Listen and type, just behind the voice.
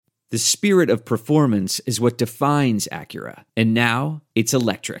The spirit of performance is what defines Acura, and now it's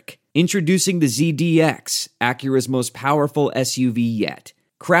electric. Introducing the ZDX, Acura's most powerful SUV yet.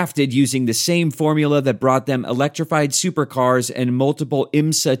 Crafted using the same formula that brought them electrified supercars and multiple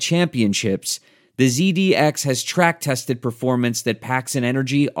IMSA championships, the ZDX has track-tested performance that packs an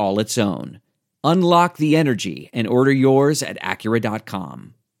energy all its own. Unlock the energy and order yours at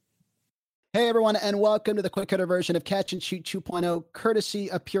Acura.com. Hey everyone, and welcome to the quick hitter version of Catch and Shoot 2.0, courtesy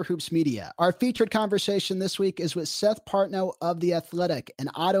of Pure Hoops Media. Our featured conversation this week is with Seth Partnow of The Athletic, and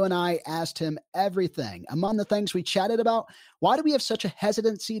Otto and I asked him everything. Among the things we chatted about, why do we have such a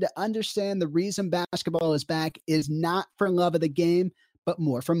hesitancy to understand the reason basketball is back is not for love of the game, but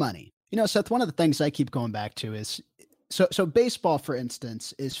more for money? You know, Seth, one of the things I keep going back to is So baseball, for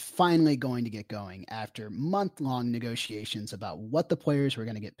instance, is finally going to get going after month-long negotiations about what the players were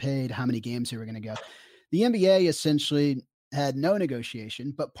going to get paid, how many games they were going to go. The NBA essentially had no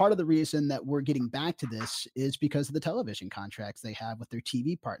negotiation, but part of the reason that we're getting back to this is because of the television contracts they have with their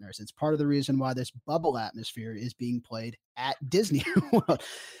TV partners. It's part of the reason why this bubble atmosphere is being played at Disney World.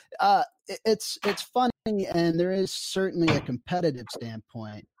 It's funny, and there is certainly a competitive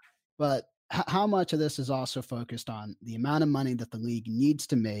standpoint, but how much of this is also focused on the amount of money that the league needs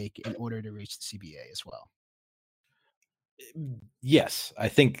to make in order to reach the CBA as well? Yes, I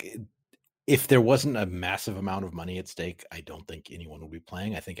think if there wasn't a massive amount of money at stake, I don't think anyone would be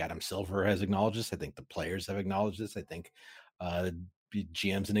playing. I think Adam Silver has acknowledged this. I think the players have acknowledged this. I think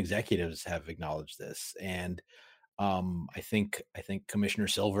GMs and executives have acknowledged this. And I think Commissioner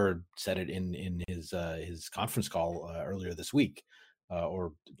Silver said it in his conference call earlier this week.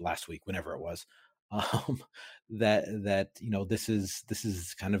 Or last week, whenever it was, that you know this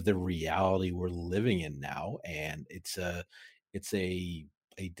is kind of the reality we're living in now, and it's a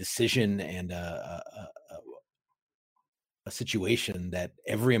decision and a situation that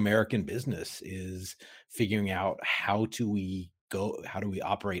every American business is figuring out how do we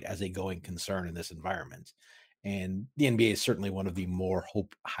operate as a going concern in this environment, and the NBA is certainly one of the more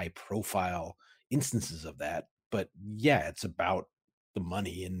high profile instances of that. But yeah, it's about the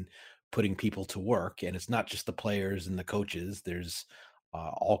money and putting people to work, and it's not just the players and the coaches. There's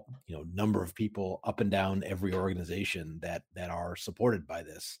all number of people up and down every organization that are supported by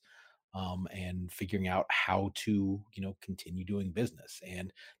this, and figuring out how to continue doing business,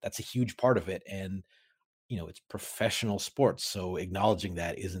 and that's a huge part of it. And it's professional sports, so acknowledging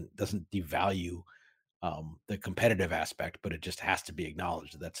that doesn't devalue the competitive aspect, but it just has to be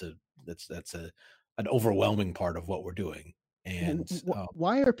acknowledged. That's an overwhelming part of what we're doing. And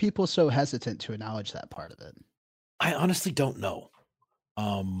why are people so hesitant to acknowledge that part of it? I honestly don't know.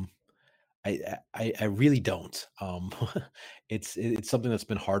 I really don't. It's something that's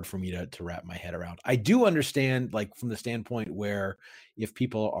been hard for me to wrap my head around. I do understand, like, from the standpoint where if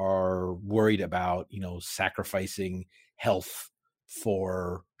people are worried about, sacrificing health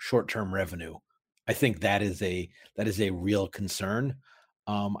for short-term revenue, I think that is a real concern.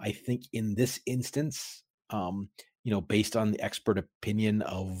 I think in this instance, based on the expert opinion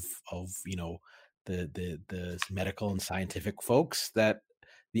of the medical and scientific folks, that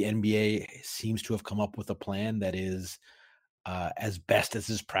the NBA seems to have come up with a plan that is as best as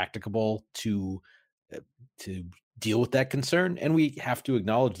is practicable to deal with that concern. And we have to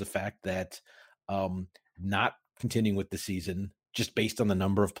acknowledge the fact that not continuing with the season, just based on the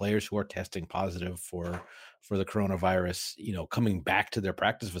number of players who are testing positive for the coronavirus, coming back to their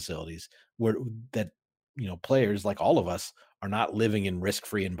practice facilities, where that players like all of us are not living in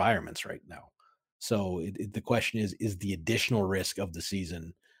risk-free environments right now. So the question is the additional risk of the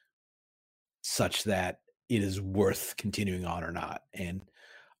season such that it is worth continuing on or not? And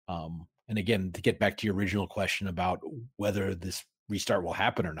again, to get back to your original question about whether this restart will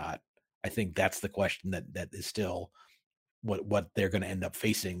happen or not, I think that's the question that is still what they're going to end up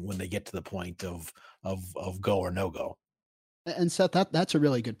facing when they get to the point of go or no go. And Seth, that's a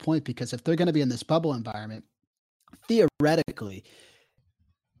really good point, because if they're going to be in this bubble environment, theoretically,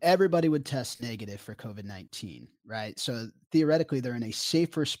 everybody would test negative for COVID-19, right? So theoretically, they're in a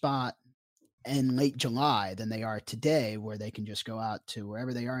safer spot in late July than they are today, where they can just go out to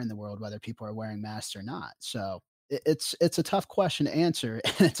wherever they are in the world, whether people are wearing masks or not. So it's a tough question to answer,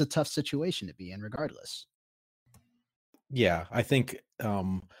 and it's a tough situation to be in regardless. Yeah, I think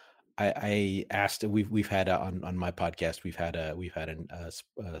I asked. We've had on my podcast, we've had an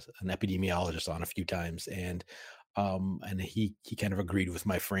epidemiologist on a few times, and he kind of agreed with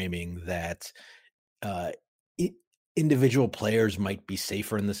my framing that individual players might be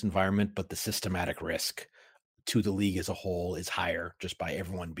safer in this environment, but the systematic risk to the league as a whole is higher, just by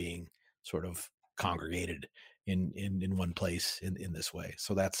everyone being sort of congregated in one place in this way.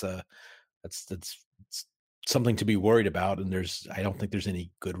 So that's something to be worried about. And I don't think there's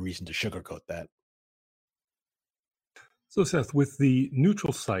any good reason to sugarcoat that. So, Seth, with the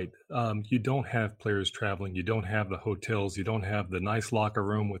neutral site, you don't have players traveling. You don't have the hotels. You don't have the nice locker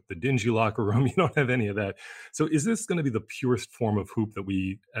room with the dingy locker room. You don't have any of that. So, is this going to be the purest form of hoop that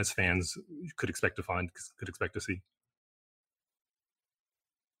we, as fans, could expect to see?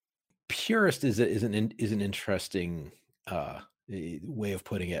 Purist is an interesting way of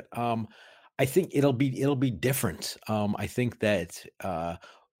putting it. I think it'll be different. I think that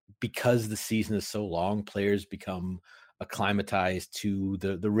because the season is so long, players become acclimatized to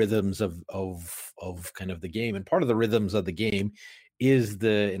the rhythms of kind of the game, and part of the rhythms of the game is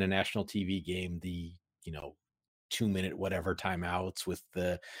in a national TV game, the 2-minute whatever timeouts with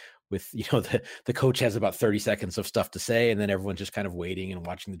the coach has about 30 seconds of stuff to say, and then everyone's just kind of waiting and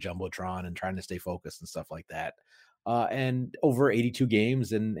watching the jumbotron and trying to stay focused and stuff like that. And over 82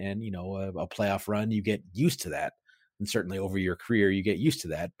 games and a playoff run, you get used to that. And certainly over your career, you get used to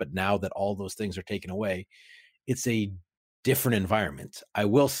that. But now that all those things are taken away, it's a different environment. I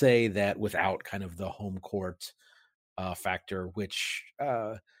will say that without kind of the home court factor, which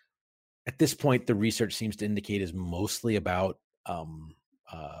at this point, the research seems to indicate is mostly about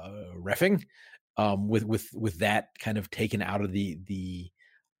reffing, with that kind of taken out of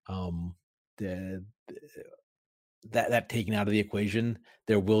that taken out of the equation,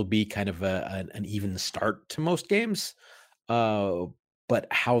 there will be kind of an even start to most games. But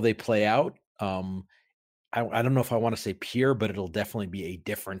how they play out, I don't know if I want to say pure, but it'll definitely be a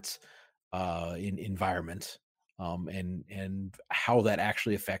different environment. And how that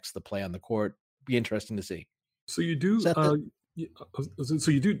actually affects the play on the court, be interesting to see. So you do, so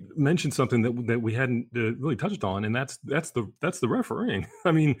you do mention something that we hadn't really touched on, and that's the refereeing.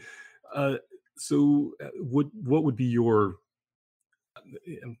 I mean, what would be your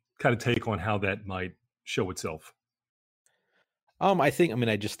kind of take on how that might show itself? I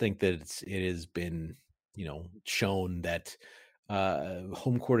just think that it has been, shown that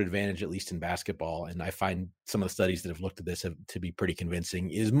home court advantage, at least in basketball, and I find some of the studies that have looked at this to be pretty convincing,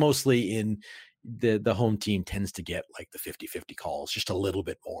 is mostly in the home team tends to get like the 50-50 calls just a little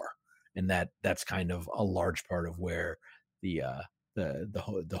bit more. And that's kind of a large part of where the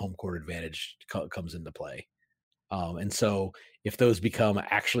home court advantage comes into play. And so if those become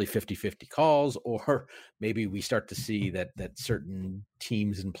actually 50-50 calls, or maybe we start to see that certain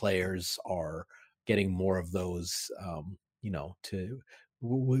teams and players are getting more of those, to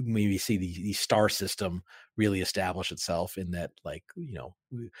maybe see the star system really establish itself in that,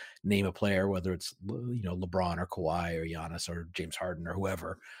 name a player, whether it's, LeBron or Kawhi or Giannis or James Harden or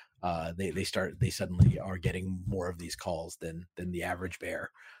whoever, they suddenly are getting more of these calls than the average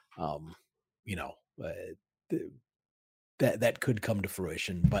bear. That could come to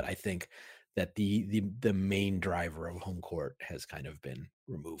fruition, but I think that the main driver of home court has kind of been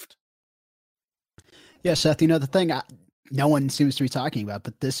removed. Yeah, Seth, the thing no one seems to be talking about,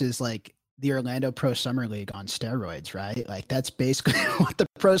 but this is like the Orlando Pro Summer League on steroids, right? Like that's basically what the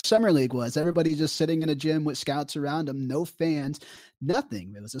Pro Summer League was. Everybody just sitting in a gym with scouts around them, no fans,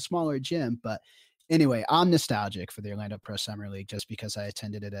 nothing. It was a smaller gym, but anyway, I'm nostalgic for the Orlando Pro Summer League just because I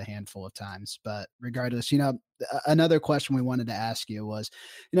attended it a handful of times. But regardless, another question we wanted to ask you was,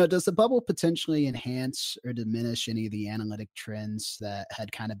 does the bubble potentially enhance or diminish any of the analytic trends that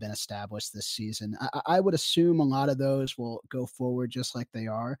had kind of been established this season? I would assume a lot of those will go forward just like they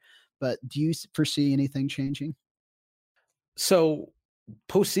are, but do you foresee anything changing? So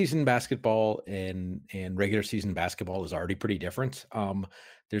postseason basketball and regular season basketball is already pretty different.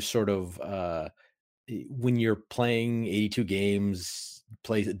 There's sort of when you're playing 82 games,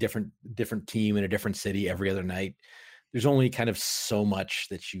 plays a different team in a different city every other night, there's only kind of so much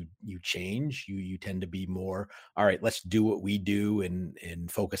that you change. You tend to be more, all right, let's do what we do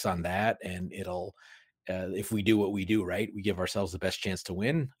and focus on that. And it'll, if we do what we do, right, we give ourselves the best chance to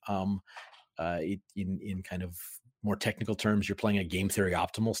win. In kind of more technical terms, you're playing a game theory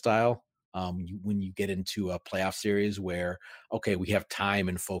optimal style. When you get into a playoff series where, okay, we have time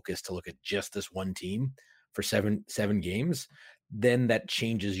and focus to look at just this one team for seven games, then that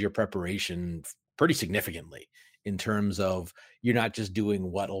changes your preparation pretty significantly in terms of you're not just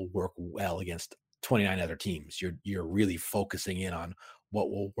doing what'll work well against 29 other teams. You're really focusing in on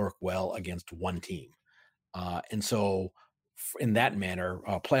what will work well against one team. And so in that manner,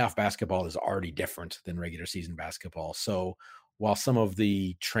 playoff basketball is already different than regular season basketball. So while some of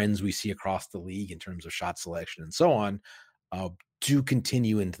the trends we see across the league in terms of shot selection and so on do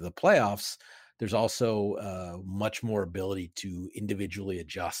continue into the playoffs, there's also much more ability to individually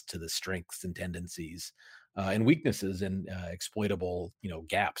adjust to the strengths and tendencies and weaknesses and exploitable,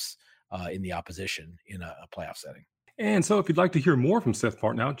 gaps in the opposition in a playoff setting. And so if you'd like to hear more from Seth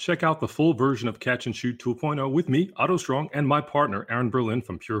Partnow, check out the full version of Catch and Shoot 2.0 with me, Otto Strong, and my partner, Aaron Berlin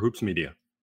from Pure Hoops Media.